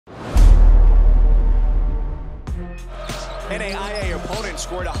NAIA opponent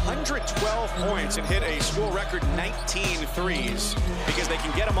scored 112 points and hit a school record 19 threes because they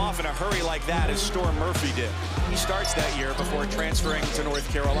can get them off in a hurry like that, as Storm Murphy did. He starts that year before transferring to North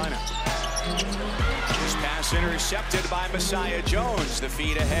Carolina. This pass intercepted by Messiah Jones. The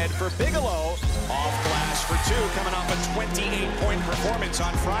feed ahead for Bigelow. Off glass for two, coming off a 28-point performance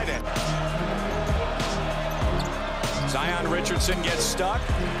on Friday. Zion Richardson gets stuck.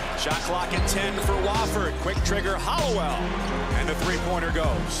 Shot clock at 10 for Wofford. Quick trigger Hollowell. And the three-pointer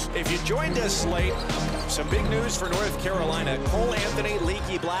goes. If you joined us late, some big news for North Carolina. Cole Anthony,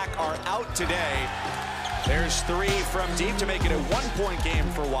 Leaky Black are out today. There's three from deep to make it a one-point game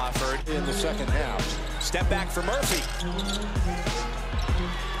for Wofford in the second half. Step back for Murphy.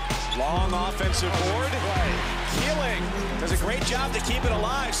 Long offensive board. Keeling does a great job to keep it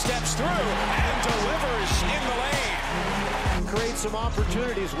alive. Steps through and delivers in the lane. Creates some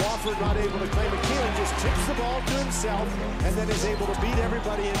opportunities. Wofford not able to claim it. Keeling just tips the ball to himself and then is able to beat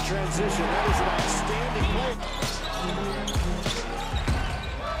everybody in transition. That is an outstanding play.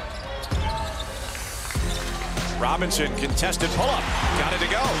 Robinson, contested pull-up. Got it to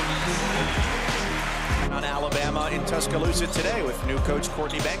go. On Alabama in Tuscaloosa today with new coach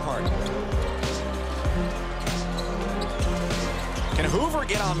Courtney Banghart. Can Hoover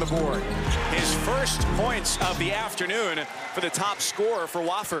get on the board? His first points of the afternoon for the top scorer for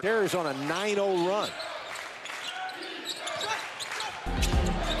Wofford. Bears on a 9-0 run.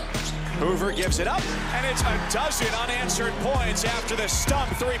 Hoover gives it up, and it's a dozen unanswered points after the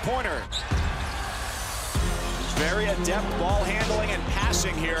stump three-pointer. Very adept ball handling and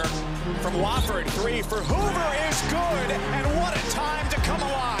passing here from Wofford. Three for Hoover is good, and what a time to come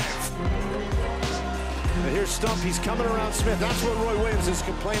alive. And here's Stump. He's coming around Smith. That's what Roy Williams is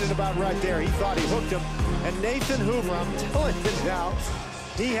complaining about right there. He thought he hooked him. And Nathan Hoover, I'm telling you now,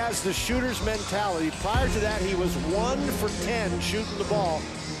 he has the shooter's mentality. Prior to that, he was 1 for 10 shooting the ball.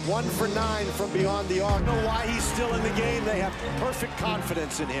 1 for 9 from beyond the arc. Know why he's still in the game? They have perfect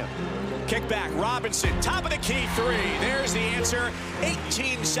confidence in him. Kick back, Robinson, top of the key three. There's the answer.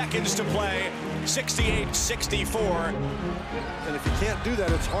 18 seconds to play. 68-64. And if you can't do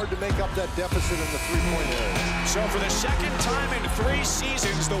that, it's hard to make up that deficit in the three-point area. So for the second time in 3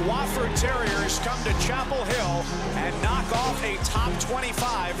 seasons, the Wofford Terriers come to Chapel Hill and knock off a top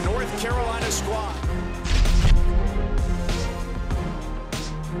 25 North Carolina squad.